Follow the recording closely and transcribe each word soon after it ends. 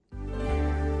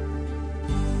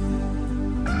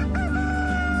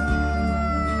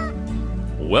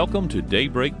Welcome to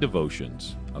Daybreak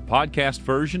Devotions, a podcast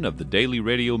version of the daily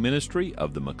radio ministry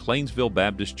of the McLeansville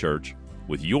Baptist Church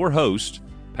with your hosts,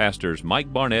 Pastors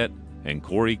Mike Barnett and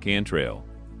Corey Cantrell.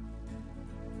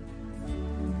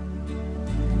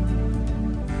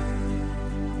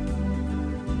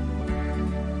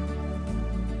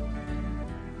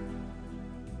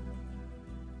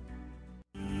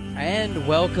 And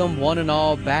welcome one and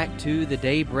all back to the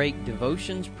Daybreak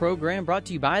Devotions program brought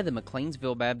to you by the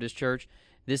McLeansville Baptist Church.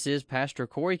 This is Pastor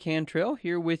Corey Cantrell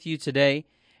here with you today,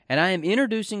 and I am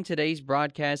introducing today's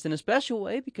broadcast in a special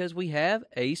way because we have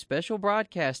a special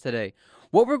broadcast today.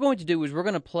 What we're going to do is we're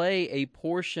going to play a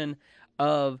portion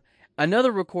of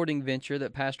another recording venture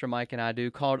that Pastor Mike and I do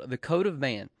called The Code of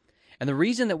Man. And the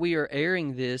reason that we are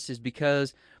airing this is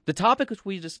because the topic which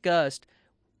we discussed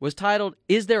was titled,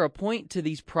 Is There a Point to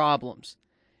These Problems?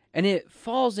 And it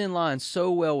falls in line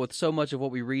so well with so much of what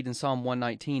we read in Psalm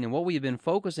 119 and what we have been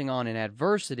focusing on in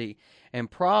adversity and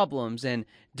problems and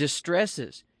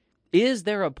distresses. Is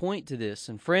there a point to this?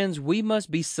 And friends, we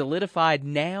must be solidified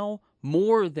now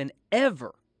more than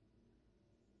ever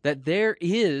that there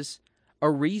is a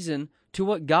reason to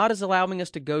what God is allowing us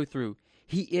to go through.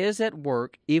 He is at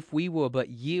work if we will but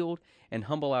yield and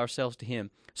humble ourselves to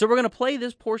Him. So we're going to play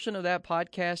this portion of that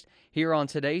podcast here on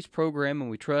today's program, and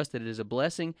we trust that it is a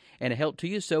blessing and a help to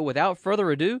you. So without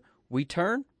further ado, we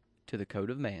turn to the Code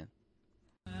of Man.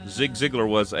 Zig Ziglar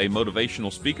was a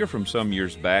motivational speaker from some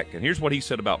years back, and here's what he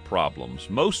said about problems.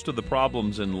 Most of the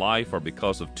problems in life are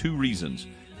because of two reasons.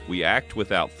 We act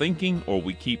without thinking, or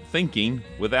we keep thinking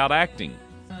without acting.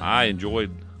 I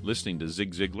enjoyed listening to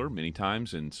Zig Ziglar many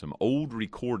times in some old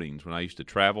recordings when I used to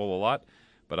travel a lot.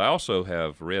 But I also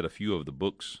have read a few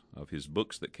of his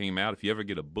books that came out. If you ever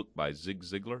get a book by Zig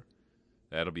Ziglar,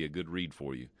 that'll be a good read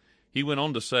for you. He went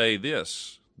on to say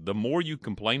this: the more you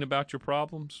complain about your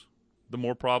problems, the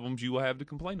more problems you will have to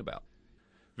complain about.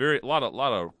 A lot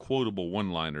of quotable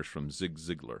one-liners from Zig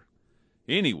Ziglar.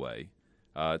 Anyway,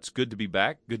 it's good to be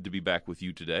back. Good to be back with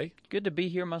you today. Good to be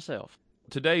here myself.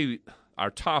 Today, our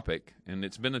topic, and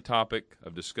it's been a topic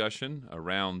of discussion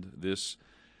around this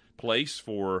place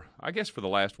for the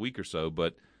last week or so,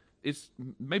 but it's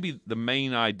maybe the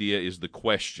main idea is the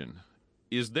question: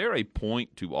 is there a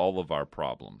point to all of our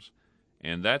problems?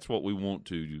 And that's what we want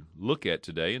to look at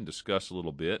today and discuss a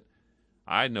little bit.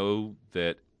 I know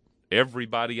that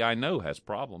everybody I know has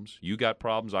problems. You got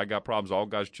problems, I got problems, all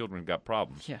God's children have got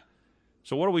problems. Yeah.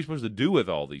 So what are we supposed to do with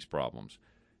all these problems?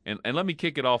 And let me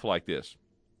kick it off like this.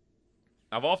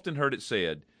 I've often heard it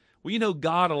said, well, you know,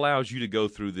 God allows you to go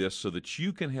through this so that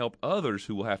you can help others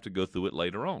who will have to go through it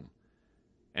later on.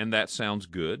 And that sounds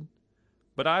good.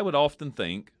 But I would often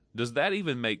think, does that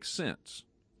even make sense?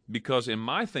 Because in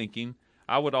my thinking,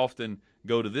 I would often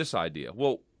go to this idea.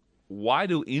 Well, why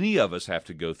do any of us have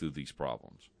to go through these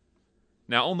problems?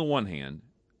 Now, on the one hand,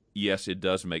 yes, it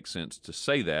does make sense to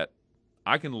say that.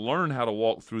 I can learn how to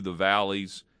walk through the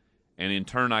valleys, and in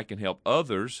turn I can help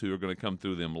others who are going to come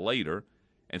through them later.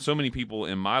 And so many people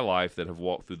in my life that have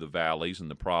walked through the valleys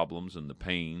and the problems and the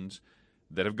pains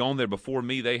that have gone there before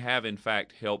me, they have in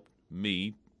fact helped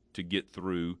me to get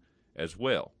through as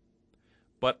well.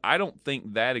 But I don't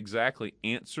think that exactly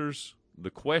answers the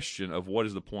question of what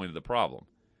is the point of the problem.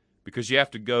 Because you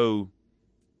have to go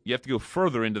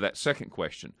further into that second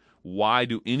question. Why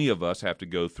do any of us have to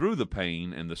go through the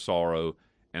pain and the sorrow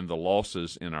and the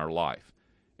losses in our life?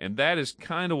 And that is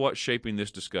kind of what's shaping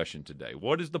this discussion today.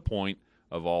 What is the point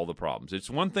of all the problems? It's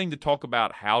one thing to talk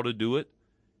about how to do it,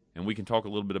 and we can talk a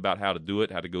little bit about how to do it,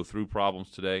 how to go through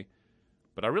problems today,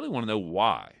 but I really want to know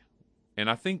why. And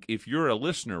I think if you're a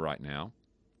listener right now,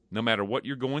 no matter what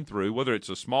you're going through, whether it's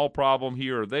a small problem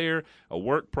here or there, a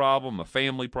work problem, a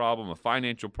family problem, a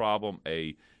financial problem,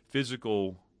 a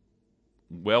physical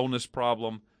wellness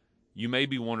problem, you may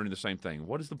be wondering the same thing.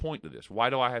 What is the point to this? Why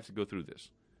do I have to go through this?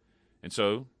 And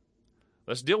so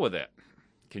let's deal with that.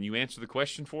 Can you answer the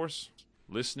question for us?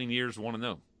 Listening ears want to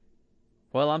know.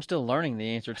 Well, I'm still learning the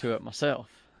answer to it myself.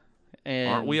 And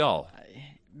aren't we all?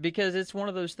 Because it's one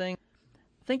of those things.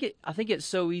 I think it's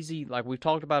so easy, like we've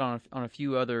talked about on a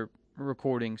few other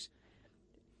recordings.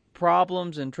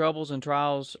 Problems and troubles and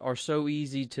trials are so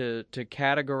easy to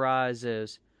categorize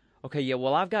as, okay, yeah,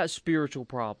 well, I've got spiritual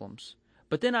problems,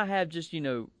 but then I have just,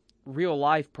 real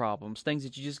life problems, things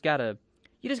that you just gotta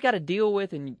deal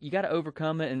with, and you gotta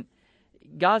overcome it. And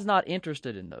God's not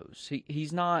interested in those.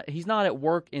 He's not at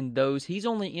work in those. He's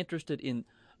only interested in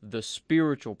the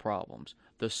spiritual problems,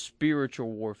 the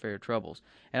spiritual warfare troubles.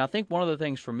 And I think one of the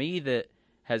things for me that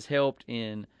has helped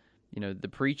in, the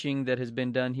preaching that has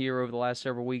been done here over the last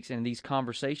several weeks and these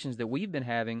conversations that we've been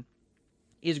having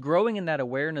is growing in that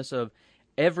awareness of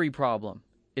every problem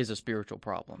is a spiritual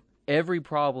problem. Every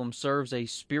problem serves a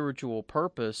spiritual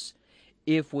purpose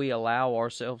if we allow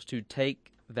ourselves to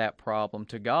take that problem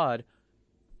to God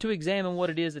to examine what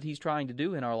it is that He's trying to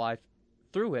do in our life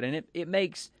through it. And it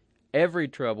makes every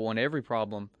trouble and every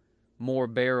problem more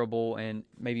bearable and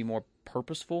maybe more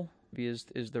purposeful is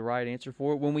the right answer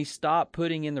for it. When we stop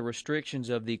putting in the restrictions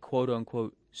of the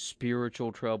quote-unquote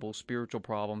spiritual trouble, spiritual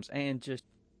problems, and just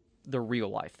the real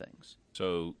life things.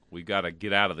 So we've got to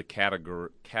get out of the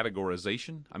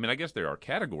categorization. I mean, I guess there are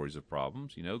categories of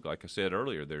problems. Like I said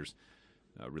earlier, there's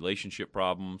relationship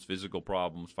problems, physical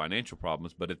problems, financial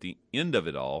problems. But at the end of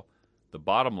it all, the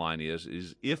bottom line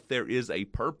is if there is a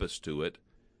purpose to it,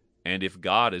 and if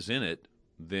God is in it,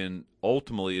 then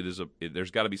ultimately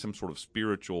there's got to be some sort of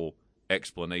spiritual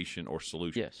explanation or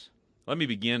solution. Yes. Let me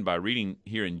begin by reading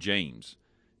here in James.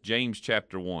 James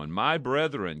chapter 1, My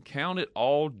brethren, count it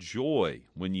all joy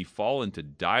when ye fall into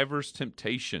divers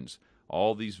temptations,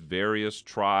 all these various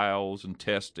trials and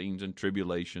testings and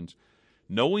tribulations,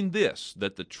 knowing this,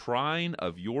 that the trying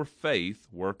of your faith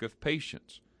worketh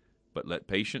patience. But let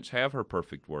patience have her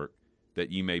perfect work,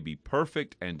 that ye may be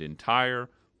perfect and entire,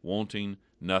 wanting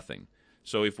nothing.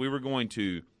 So if we were going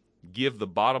to give the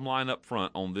bottom line up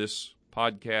front on this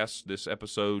podcast, this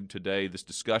episode today, this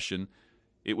discussion,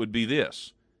 it would be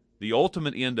this. The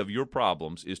ultimate end of your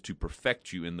problems is to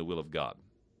perfect you in the will of God.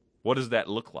 What does that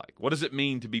look like? What does it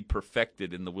mean to be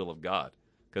perfected in the will of God?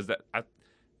 Because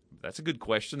that's a good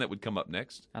question that would come up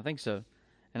next. I think so.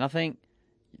 And I think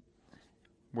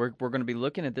we're going to be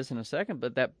looking at this in a second,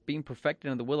 but that being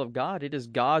perfected in the will of God, it is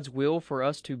God's will for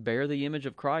us to bear the image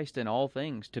of Christ in all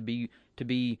things, to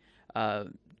be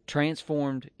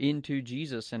transformed into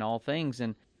Jesus in all things.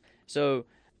 And so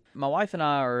my wife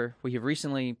and we have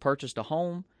recently purchased a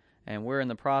home, and we're in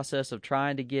the process of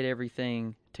trying to get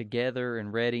everything together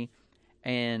and ready.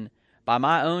 And by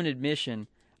my own admission,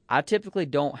 I typically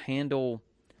don't handle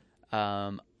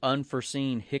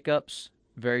unforeseen hiccups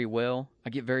very well. I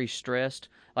get very stressed.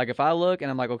 Like if I look and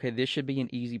I'm like, okay, this should be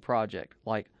an easy project.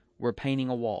 Like we're painting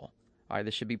a wall. All right,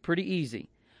 this should be pretty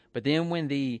easy. But then when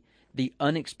the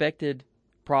unexpected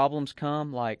problems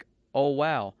come, like, oh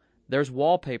wow, there's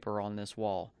wallpaper on this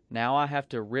wall. Now I have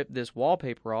to rip this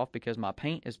wallpaper off because my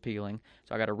paint is peeling.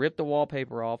 So I got to rip the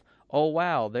wallpaper off. Oh,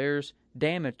 wow, there's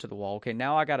damage to the wall. Okay,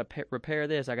 now I got to repair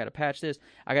this. I got to patch this.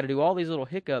 I got to do all these little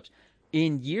hiccups.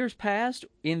 In years past,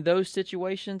 in those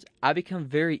situations, I become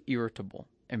very irritable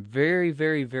and very,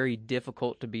 very, very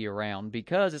difficult to be around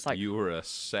because it's like... You were a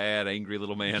sad, angry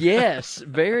little man. Yes,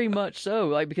 very much so.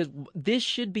 Like because this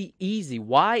should be easy.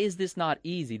 Why is this not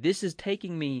easy? This is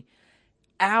taking me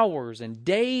hours and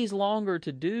days longer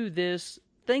to do this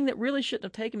thing that really shouldn't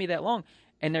have taken me that long.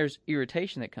 And there's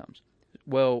irritation that comes.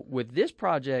 Well, with this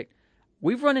project,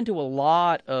 we've run into a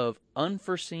lot of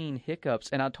unforeseen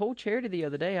hiccups. And I told Charity the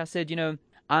other day, I said,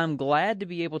 I'm glad to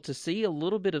be able to see a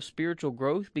little bit of spiritual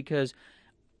growth because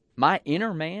my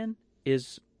inner man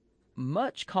is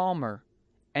much calmer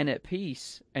and at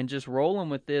peace and just rolling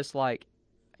with this like,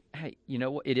 hey, you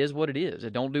know what? It is what it is.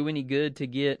 It don't do any good to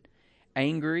get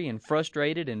angry and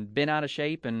frustrated and bent out of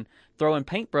shape and throwing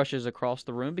paintbrushes across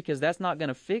the room because that's not going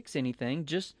to fix anything.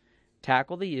 Just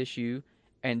tackle the issue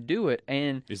and do it.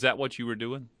 And is that what you were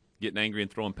doing? Getting angry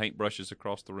and throwing paintbrushes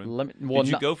across the room? Did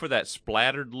you go for that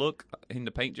splattered look in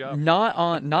the paint job? Not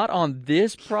on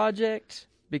this project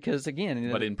because,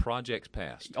 again... But in projects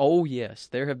past? Oh, yes.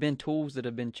 There have been tools that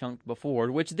have been chunked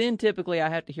before, which then typically I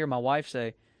have to hear my wife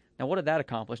say, now, what did that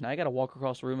accomplish? Now, you got to walk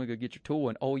across the room and go get your tool,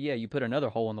 and, oh, yeah, you put another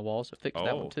hole in the wall, so fix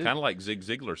that one, too. Kind of like Zig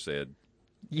Ziglar said.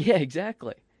 Yeah,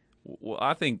 exactly. Well,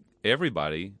 I think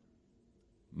everybody,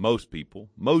 most people,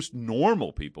 most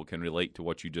normal people can relate to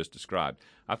what you just described.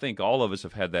 I think all of us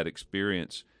have had that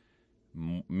experience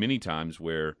many times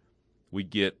where we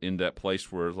get in that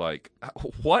place where, like,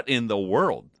 what in the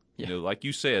world? Yeah. Like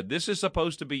you said, this is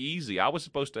supposed to be easy. I was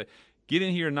supposed to get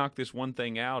in here and knock this one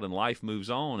thing out, and life moves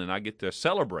on, and I get to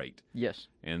celebrate. Yes.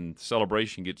 And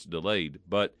celebration gets delayed.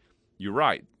 But you're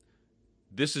right.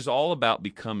 This is all about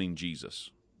becoming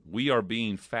Jesus. We are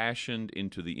being fashioned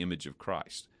into the image of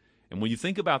Christ. And when you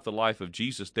think about the life of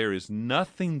Jesus, there is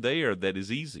nothing there that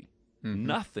is easy. Mm-hmm.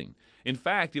 Nothing. In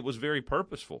fact, it was very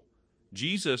purposeful.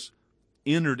 Jesus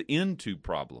entered into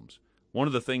problems. One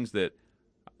of the things that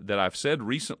I've said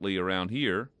recently around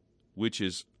here, which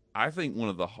is, I think, one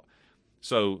of the...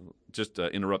 So, just to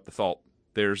interrupt the thought,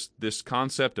 there's this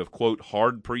concept of, quote,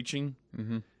 hard preaching.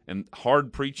 Mm-hmm. And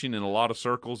hard preaching in a lot of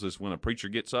circles is when a preacher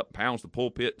gets up, pounds the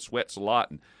pulpit, sweats a lot,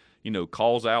 and,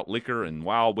 calls out liquor and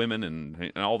wild women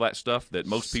and all that stuff that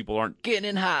most people aren't...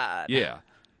 Getting high. Yeah.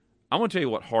 I'm going to tell you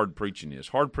what hard preaching is.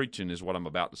 Hard preaching is what I'm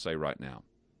about to say right now.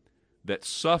 that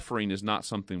suffering is not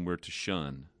something we're to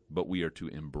shun, but we are to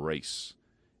embrace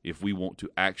if we want to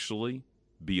actually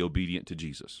be obedient to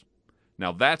Jesus.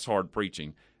 Now, that's hard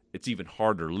preaching. It's even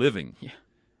harder living. Yeah.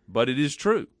 But it is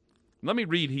true. Let me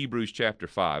read Hebrews chapter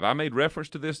 5. I made reference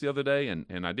to this the other day,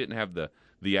 and I didn't have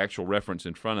the actual reference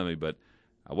in front of me, but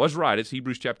I was right. It's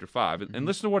Hebrews chapter 5. And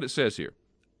listen to what it says here.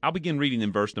 I'll begin reading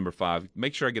in verse number 5.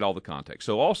 Make sure I get all the context.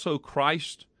 So also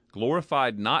Christ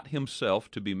glorified not himself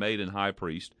to be made an high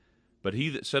priest, but he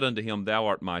that said unto him, Thou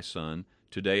art my son,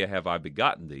 today have I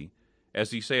begotten thee. As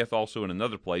he saith also in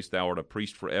another place, Thou art a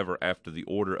priest forever after the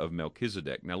order of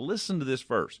Melchizedek. Now listen to this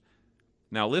verse.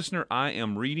 Now, listener, I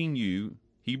am reading you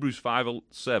Hebrews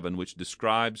 5:7, which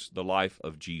describes the life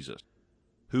of Jesus,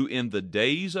 who in the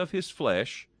days of his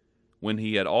flesh, when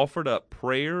he had offered up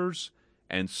prayers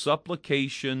and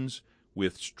supplications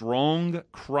with strong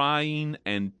crying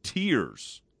and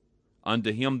tears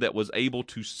unto him that was able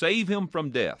to save him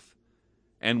from death,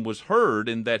 and was heard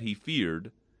in that he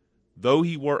feared, though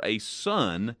he were a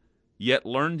son, yet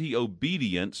learned he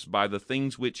obedience by the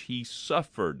things which he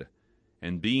suffered.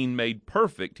 And being made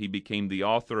perfect, he became the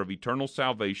author of eternal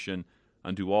salvation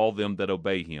unto all them that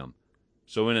obey him.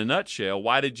 So in a nutshell,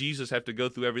 why did Jesus have to go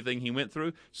through everything he went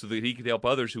through? So that he could help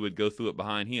others who would go through it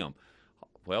behind him.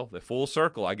 Well, the full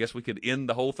circle. I guess we could end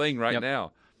the whole thing right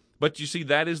now. But you see,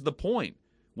 that is the point.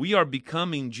 We are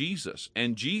becoming Jesus.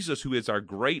 And Jesus, who is our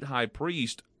great high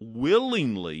priest,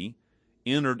 willingly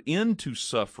entered into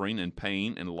suffering and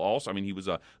pain and loss. I mean, he was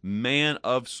a man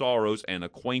of sorrows and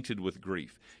acquainted with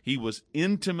grief. He was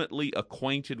intimately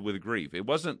acquainted with grief. It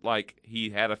wasn't like he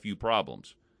had a few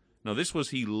problems. No, this was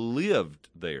he lived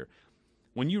there.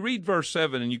 When you read verse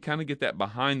 7 and you kind of get that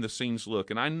behind-the-scenes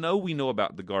look, and I know we know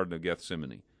about the Garden of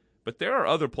Gethsemane, but there are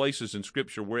other places in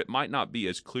Scripture where it might not be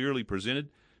as clearly presented,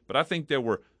 but I think there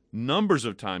were numbers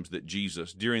of times that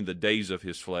Jesus, during the days of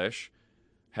his flesh,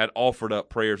 had offered up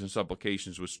prayers and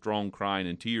supplications with strong crying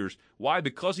and tears. Why?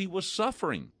 Because he was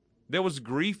suffering. There was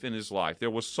grief in his life. There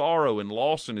was sorrow and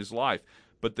loss in his life.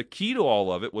 But the key to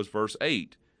all of it was verse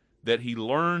 8, that he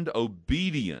learned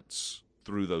obedience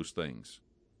through those things.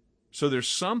 So there's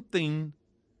something,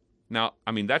 now,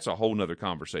 I mean, that's a whole nother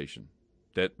conversation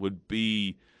that would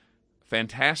be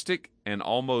fantastic and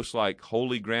almost like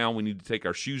holy ground. We need to take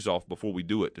our shoes off before we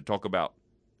do it to talk about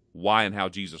why and how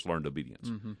Jesus learned obedience.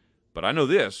 Mm-hmm. But I know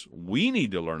this, we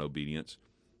need to learn obedience.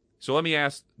 So let me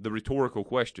ask the rhetorical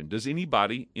question. Does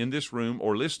anybody in this room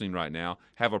or listening right now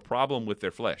have a problem with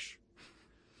their flesh?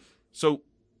 So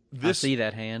I see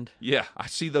that hand. Yeah, I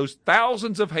see those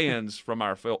thousands of hands from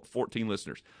our 14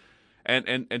 listeners.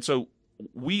 And so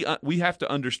we have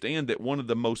to understand that one of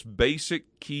the most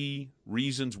basic key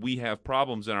reasons we have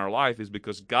problems in our life is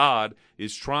because God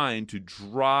is trying to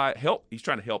He's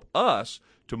trying to help us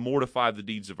to mortify the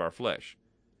deeds of our flesh.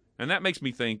 And that makes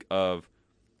me think of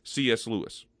C.S.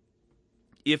 Lewis.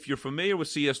 If you're familiar with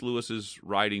C.S. Lewis's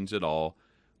writings at all,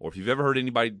 or if you've ever heard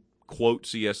anybody quote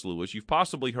C.S. Lewis, you've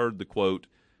possibly heard the quote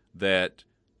that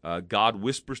God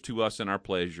whispers to us in our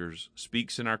pleasures,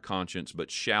 speaks in our conscience,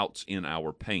 but shouts in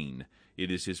our pain.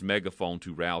 It is his megaphone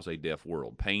to rouse a deaf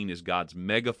world. Pain is God's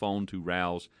megaphone to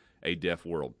rouse a deaf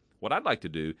world. What I'd like to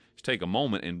do is take a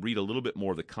moment and read a little bit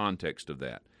more of the context of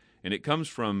that. And it comes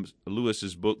from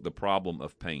Lewis's book, The Problem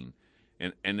of Pain.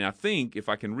 And I think if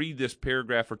I can read this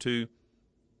paragraph or two,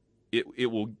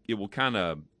 it will kind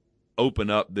of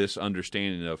open up this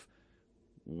understanding of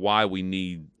why we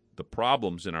need the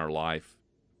problems in our life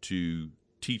to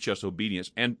teach us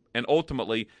obedience. And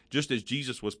ultimately, just as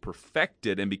Jesus was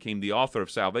perfected and became the author of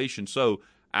salvation, so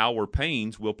our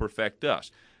pains will perfect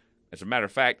us. As a matter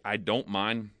of fact, I don't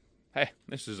mind. Hey,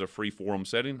 this is a free forum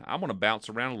setting. I'm going to bounce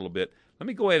around a little bit. Let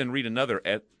me go ahead and read another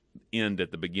end at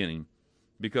the beginning,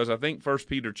 because I think 1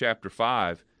 Peter chapter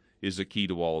 5 is the key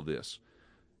to all of this.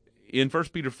 In 1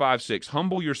 Peter 5:6,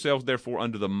 humble yourselves therefore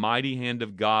under the mighty hand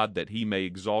of God, that he may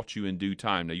exalt you in due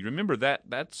time. Now you remember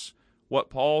that's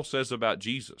what Paul says about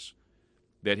Jesus,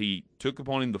 that he took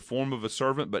upon him the form of a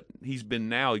servant, but he's been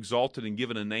now exalted and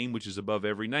given a name which is above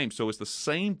every name. So it's the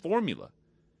same formula.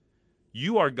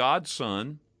 You are God's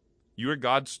son. You are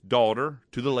God's daughter,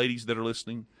 to the ladies that are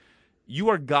listening. You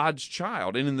are God's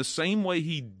child. And in the same way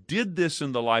he did this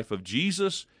in the life of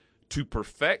Jesus to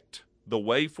perfect the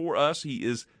way for us, he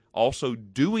is also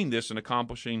doing this and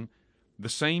accomplishing the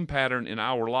same pattern in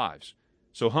our lives.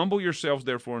 So humble yourselves,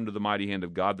 therefore, under the mighty hand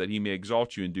of God, that he may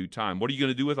exalt you in due time. What are you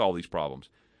going to do with all these problems?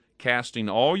 Casting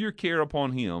all your care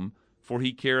upon him, for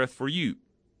he careth for you.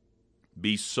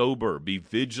 Be sober, be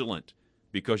vigilant,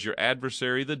 because your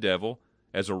adversary, the devil,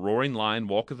 as a roaring lion,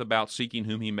 walketh about seeking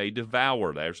whom he may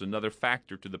devour. There's another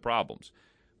factor to the problems.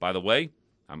 By the way,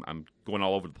 I'm going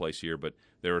all over the place here, but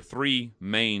there are three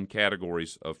main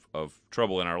categories of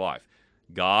trouble in our life.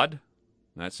 God,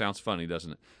 that sounds funny,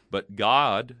 doesn't it? But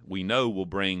God, we know, will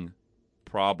bring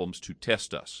problems to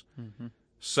test us. Mm-hmm.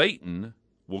 Satan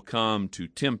will come to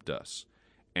tempt us.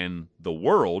 And the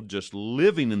world, just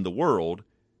living in the world,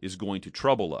 is going to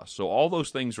trouble us. So all those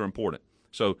things are important.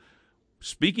 So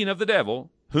speaking of the devil,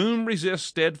 whom resist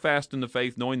steadfast in the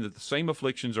faith, knowing that the same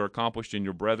afflictions are accomplished in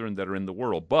your brethren that are in the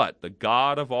world. But the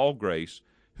God of all grace,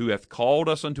 who hath called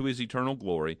us unto his eternal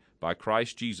glory by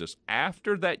Christ Jesus,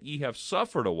 after that ye have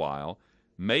suffered a while,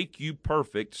 make you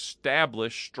perfect,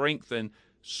 establish, strengthen,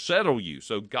 settle you.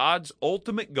 So God's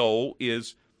ultimate goal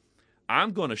is,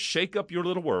 I'm going to shake up your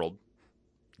little world,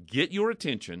 get your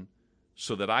attention,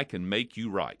 so that I can make you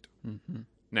right. Mm-hmm.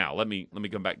 Now, let me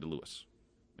come back to Lewis,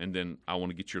 and then I want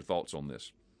to get your thoughts on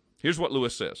this. Here's what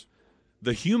Lewis says.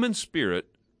 The human spirit,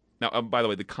 now, by the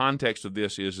way, the context of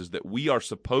this is that we are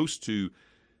supposed to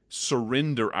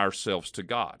surrender ourselves to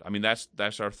God. I mean,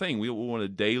 that's our thing. We want to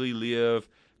daily live,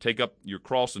 take up your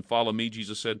cross and follow me,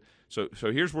 Jesus said. So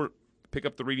here's where, pick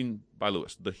up the reading by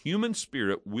Lewis. The human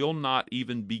spirit will not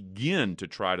even begin to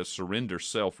try to surrender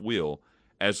self-will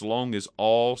as long as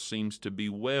all seems to be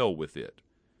well with it.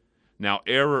 Now,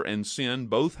 error and sin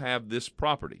both have this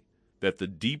property, that the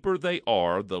deeper they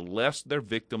are, the less their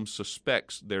victim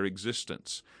suspects their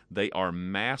existence. They are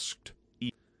masked.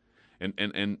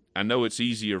 And I know it's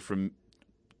easier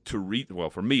to read, well,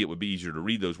 for me it would be easier to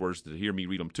read those words than to hear me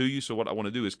read them to you. So what I want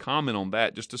to do is comment on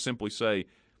that, just to simply say,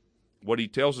 what he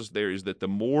tells us there is that the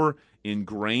more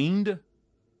ingrained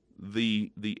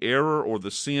the error or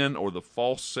the sin or the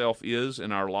false self is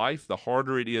in our life, the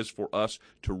harder it is for us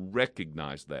to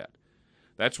recognize that.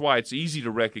 That's why it's easy to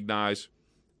recognize,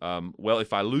 well,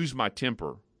 if I lose my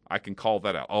temper, I can call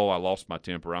that out. Oh, I lost my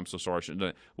temper. I'm so sorry. I shouldn't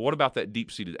have done it. But what about that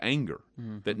deep-seated anger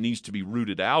that needs to be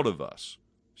rooted out of us?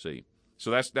 See?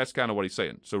 So that's kind of what he's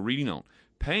saying. So reading on.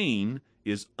 Pain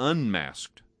is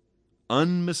unmasked,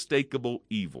 unmistakable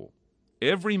evil.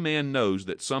 Every man knows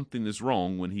that something is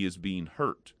wrong when he is being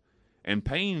hurt. And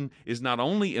pain is not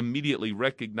only immediately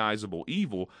recognizable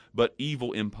evil, but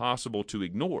evil impossible to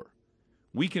ignore.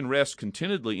 We can rest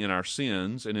contentedly in our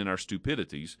sins and in our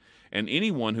stupidities, and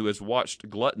anyone who has watched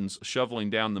gluttons shoveling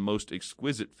down the most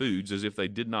exquisite foods as if they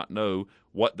did not know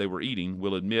what they were eating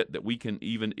will admit that we can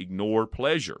even ignore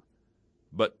pleasure.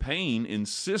 But pain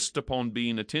insists upon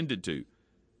being attended to.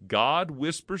 God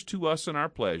whispers to us in our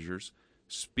pleasures,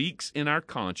 speaks in our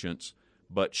conscience,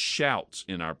 but shouts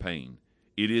in our pain.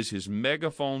 It is his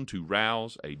megaphone to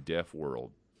rouse a deaf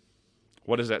world.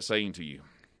 What is that saying to you?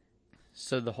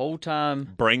 So the whole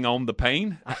time, bring on the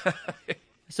pain.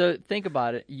 So think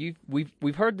about it.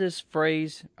 We've heard this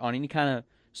phrase on any kind of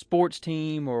sports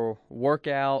team or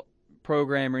workout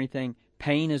program or anything.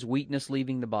 Pain is weakness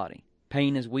leaving the body.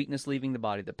 Pain is weakness leaving the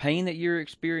body. The pain that you're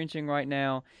experiencing right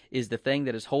now is the thing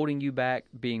that is holding you back,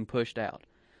 being pushed out.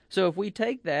 So if we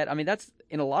take that, I mean, that's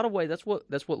in a lot of ways, that's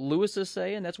what Lewis is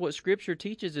saying. That's what Scripture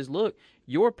teaches is, look,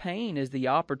 your pain is the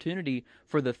opportunity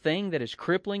for the thing that is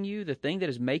crippling you, the thing that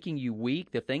is making you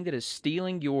weak, the thing that is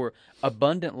stealing your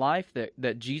abundant life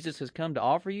that Jesus has come to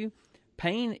offer you.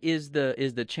 Pain is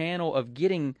the channel of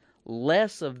getting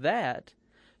less of that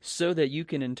so that you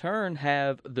can in turn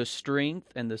have the strength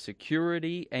and the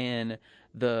security and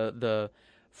the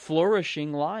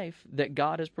flourishing life that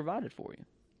God has provided for you.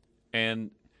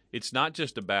 And it's not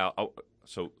just about,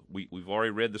 so we've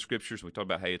already read the Scriptures. We talked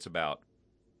about, hey, it's about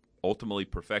ultimately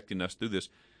perfecting us through this.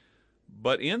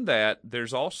 But in that,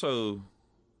 there's also,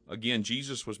 again,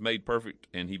 Jesus was made perfect,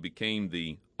 and he became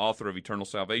the author of eternal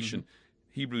salvation.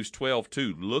 Mm-hmm. Hebrews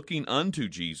 12:2, looking unto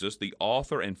Jesus, the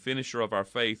author and finisher of our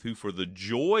faith, who for the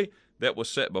joy that was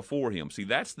set before him. See,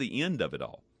 that's the end of it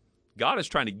all. God is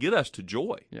trying to get us to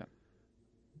joy. Yeah.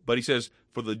 But he says,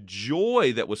 for the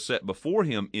joy that was set before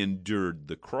him endured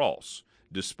the cross,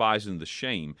 despising the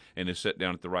shame, and is set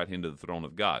down at the right hand of the throne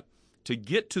of God. To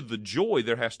get to the joy,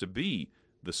 there has to be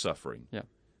the suffering. Yeah.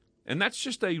 And that's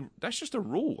just a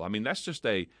rule. I mean, that's just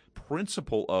a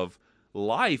principle of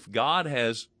life God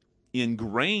has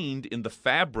ingrained in the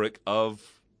fabric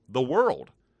of the world.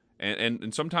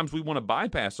 And sometimes we want to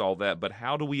bypass all that, but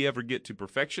how do we ever get to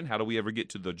perfection? How do we ever get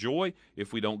to the joy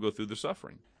if we don't go through the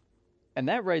suffering? And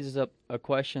that raises up a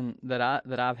question that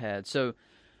I've had. So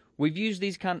we've used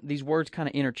these words kind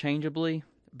of interchangeably,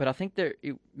 but I think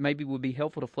it maybe would be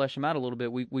helpful to flesh them out a little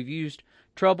bit. We've used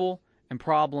trouble and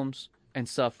problems and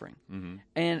suffering. Mm-hmm.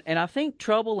 And I think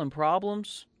trouble and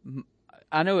problems,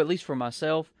 I know at least for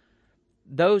myself,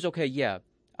 those, okay, yeah,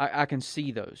 I can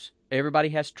see those. Everybody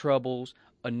has troubles,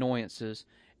 annoyances,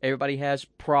 Everybody has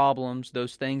problems,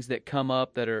 those things that come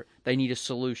up that they need a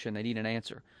solution, they need an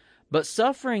answer. But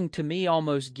suffering to me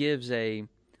almost gives a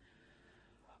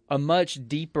much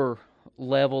deeper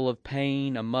level of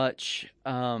pain, a much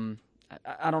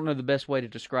I don't know the best way to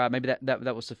describe. Maybe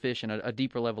that was sufficient. A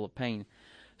deeper level of pain.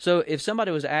 So if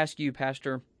somebody was to ask you,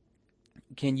 Pastor,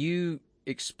 can you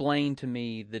explain to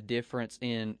me the difference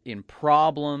in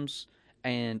problems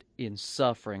and in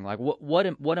suffering? Like what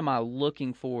am I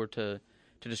looking for to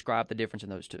describe the difference in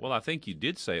those two? Well, I think you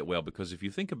did say it well, because if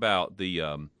you think about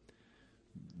the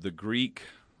Greek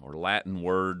or Latin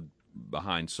word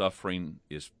behind suffering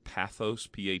is pathos,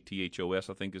 P-A-T-H-O-S,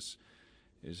 I think is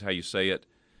how you say it.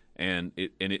 And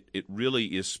it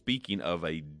really is speaking of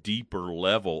a deeper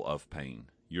level of pain.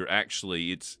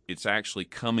 It's actually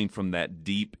coming from that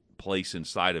deep place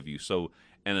inside of you. So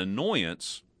an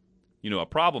annoyance, a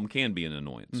problem can be an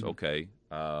annoyance. Mm-hmm. Okay,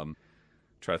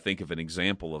 try to think of an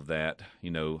example of that.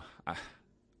 I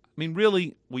mean,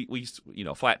 really, we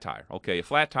flat tire. Okay, a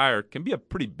flat tire can be a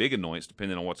pretty big annoyance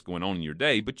depending on what's going on in your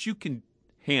day, but you can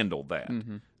handle that.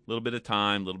 Mm-hmm. A little bit of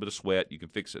time, a little bit of sweat, you can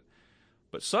fix it.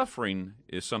 But suffering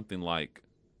is something like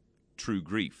true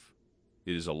grief.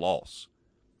 It is a loss.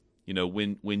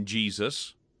 When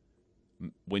Jesus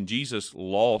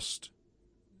lost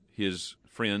his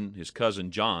friend, his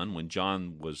cousin John, when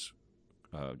John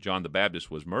the Baptist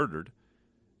was murdered,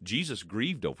 Jesus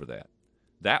grieved over that.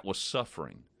 That was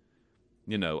suffering.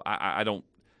 I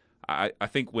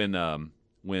think when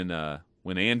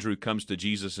Andrew comes to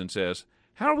Jesus and says,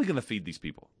 "How are we going to feed these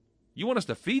people? You want us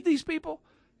to feed these people?"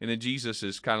 And then Jesus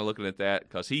is kind of looking at that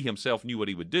because he himself knew what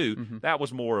he would do. Mm-hmm. That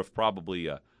was more of probably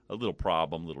a little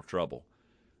problem, little trouble.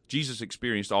 Jesus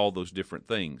experienced all those different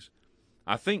things.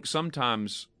 I think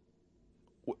sometimes,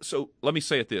 so let me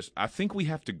say it this, I think we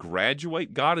have to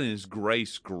graduate. God in his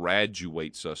grace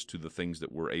graduates us to the things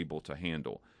that we're able to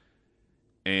handle.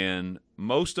 And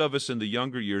most of us in the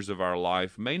younger years of our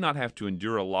life may not have to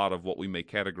endure a lot of what we may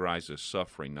categorize as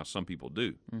suffering. Now, some people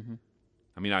do. Mm-hmm.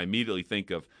 I mean, I immediately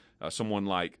think of someone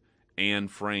like Anne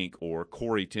Frank or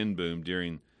Corrie ten Boom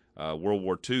during World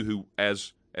War II, who,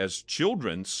 as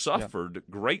children, suffered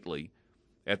greatly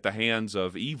at the hands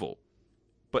of evil.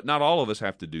 But not all of us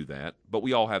have to do that. But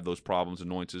we all have those problems,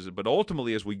 annoyances. But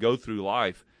ultimately, as we go through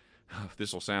life,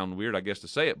 this will sound weird, I guess, to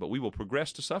say it, but we will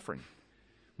progress to suffering.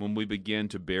 When we begin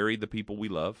to bury the people we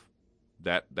love,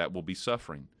 that will be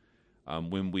suffering.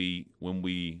 When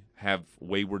we have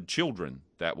wayward children,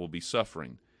 that will be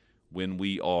suffering. When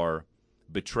we are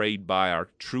betrayed by our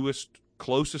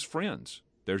closest friends,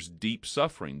 there's deep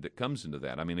suffering that comes into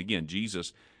that. I mean, again,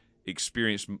 Jesus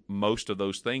experienced most of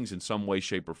those things in some way,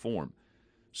 shape, or form.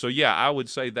 So, yeah, I would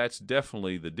say that's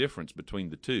definitely the difference between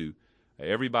the two.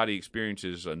 Everybody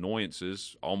experiences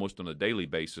annoyances almost on a daily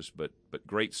basis, but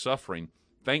great suffering.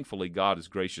 Thankfully, God is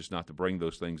gracious not to bring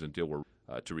those things until we're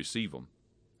to receive them.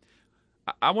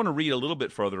 I want to read a little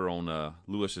bit further on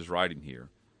Lewis's writing here.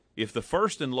 If the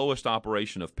first and lowest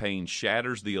operation of pain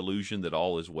shatters the illusion that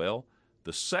all is well,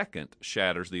 the second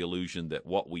shatters the illusion that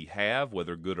what we have,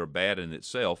 whether good or bad in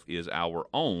itself, is our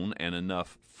own and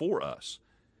enough for us.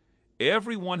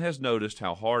 Everyone has noticed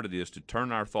how hard it is to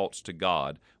turn our thoughts to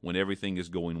God when everything is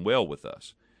going well with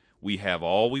us. We have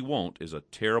all we want is a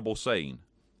terrible saying.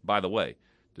 By the way,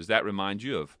 does that remind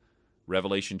you of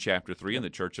Revelation chapter 3 in the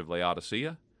church of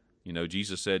Laodicea?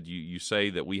 Jesus said, you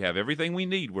say that we have everything we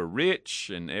need. We're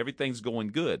rich and everything's going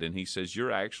good. And he says,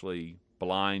 you're actually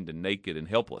blind and naked and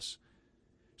helpless.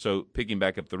 So picking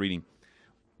back up the reading,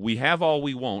 we have all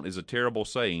we want is a terrible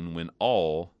saying when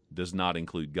all does not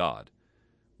include God.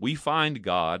 We find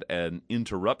God an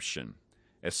interruption.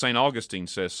 As St. Augustine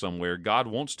says somewhere, God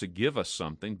wants to give us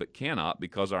something but cannot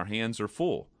because our hands are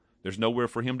full. There's nowhere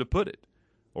for him to put it.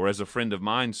 Or as a friend of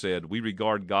mine said, we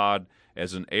regard God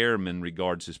as an airman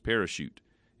regards his parachute.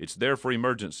 It's there for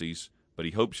emergencies, but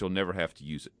he hopes he'll never have to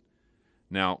use it.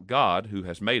 Now, God, who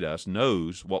has made us,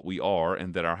 knows what we are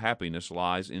and that our happiness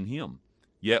lies in him.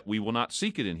 Yet we will not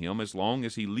seek it in him as long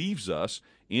as he leaves us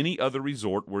any other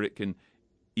resort where it can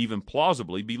even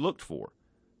plausibly be looked for.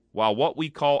 While what we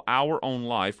call our own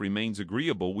life remains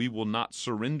agreeable, we will not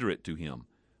surrender it to him.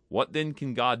 What then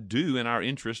can God do in our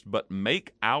interest but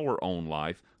make our own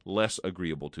life less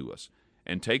agreeable to us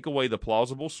and take away the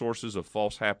plausible sources of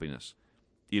false happiness?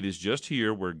 It is just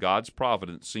here where God's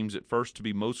providence seems at first to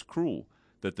be most cruel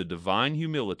that the divine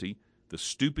humility, the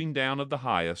stooping down of the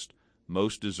highest,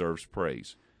 most deserves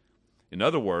praise. In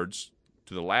other words,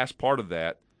 to the last part of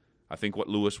that, I think what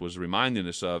Lewis was reminding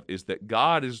us of is that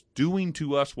God is doing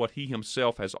to us what he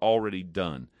himself has already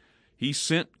done. He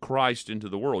sent Christ into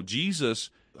the world. Jesus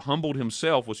humbled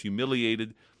himself, was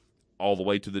humiliated, all the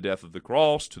way to the death of the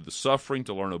cross, to the suffering,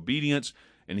 to learn obedience,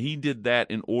 and he did that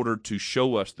in order to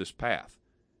show us this path.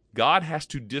 God has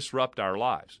to disrupt our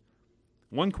lives.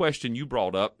 One question you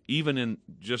brought up, even in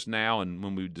just now and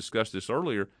when we discussed this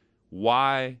earlier,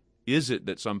 why is it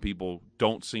that some people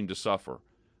don't seem to suffer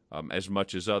as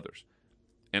much as others?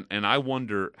 And I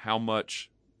wonder how much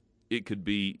it could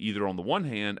be either on the one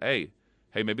hand, hey,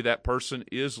 maybe that person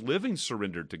is living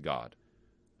surrendered to God.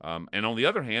 And on the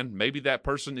other hand, maybe that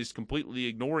person is completely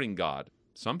ignoring God.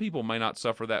 Some people may not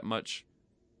suffer that much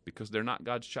because they're not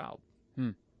God's child.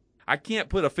 I can't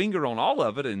put a finger on all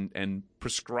of it and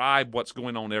prescribe what's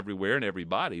going on everywhere and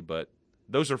everybody, but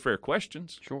those are fair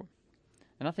questions. Sure.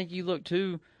 And I think you look,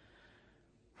 too,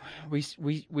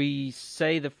 we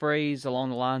say the phrase along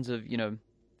the lines of,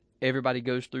 everybody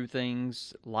goes through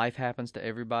things, life happens to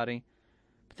everybody.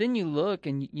 But then you look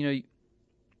and, you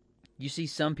see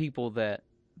some people that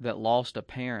lost a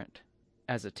parent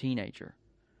as a teenager,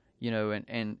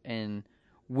 and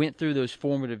went through those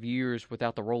formative years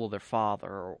without the role of their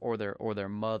father or their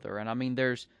mother. And I mean,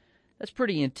 that's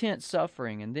pretty intense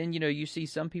suffering. And then, you see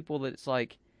some people that it's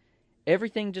like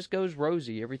everything just goes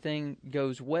rosy, everything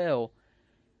goes well.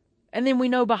 And then we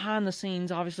know behind the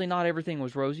scenes, obviously not everything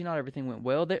was rosy, not everything went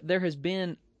well. There has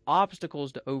been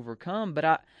obstacles to overcome, but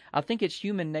I think it's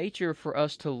human nature for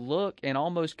us to look and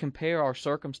almost compare our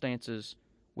circumstances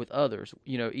with others.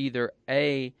 Either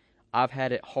A, I've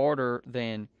had it harder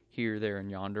than here, there,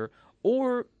 and yonder,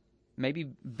 or maybe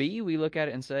B, we look at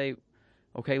it and say,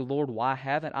 okay, Lord, why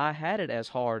haven't I had it as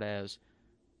hard as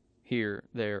here,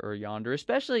 there, or yonder?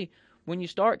 Especially when you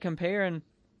start comparing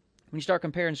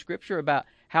Scripture about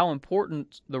how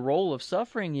important the role of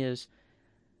suffering is.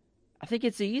 I think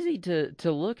it's easy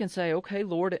to look and say, okay,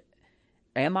 Lord,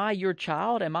 am I your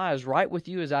child? Am I as right with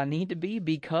you as I need to be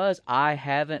because I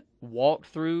haven't walked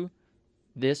through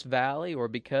this valley, or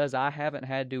because I haven't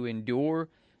had to endure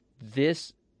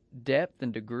this depth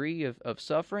and degree of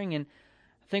suffering? And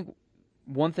I think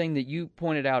one thing that you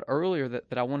pointed out earlier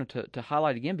that I wanted to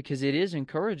highlight again, because it is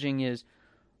encouraging, is,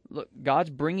 look, God's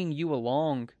bringing you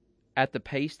along at the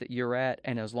pace that you're at,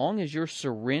 and as long as you're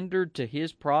surrendered to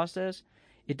His process,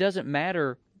 it doesn't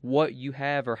matter what you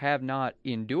have or have not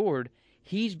endured.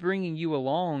 He's bringing you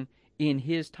along in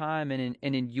His time and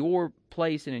in your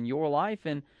place and in your life,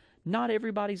 and not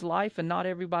everybody's life and not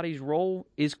everybody's role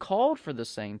is called for the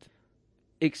same thing,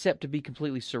 except to be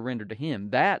completely surrendered to Him.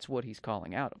 That's what He's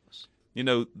calling out of us.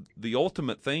 The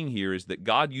ultimate thing here is that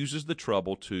God uses the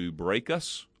trouble to break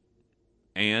us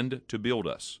and to build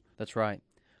us. That's right.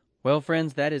 Well,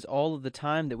 friends, that is all of the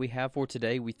time that we have for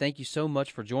today. We thank you so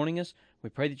much for joining us. We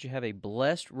pray that you have a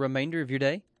blessed remainder of your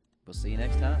day. We'll see you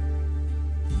next time.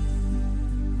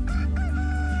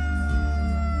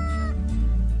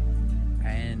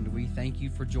 And we thank you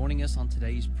for joining us on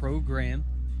today's program.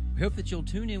 We hope that you'll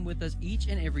tune in with us each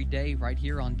and every day right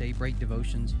here on Daybreak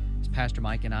Devotions, as Pastor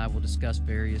Mike and I will discuss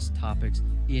various topics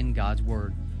in God's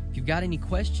Word. If you've got any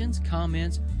questions,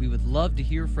 comments, we would love to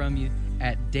hear from you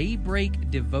at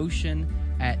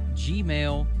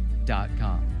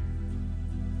daybreakdevotion@gmail.com.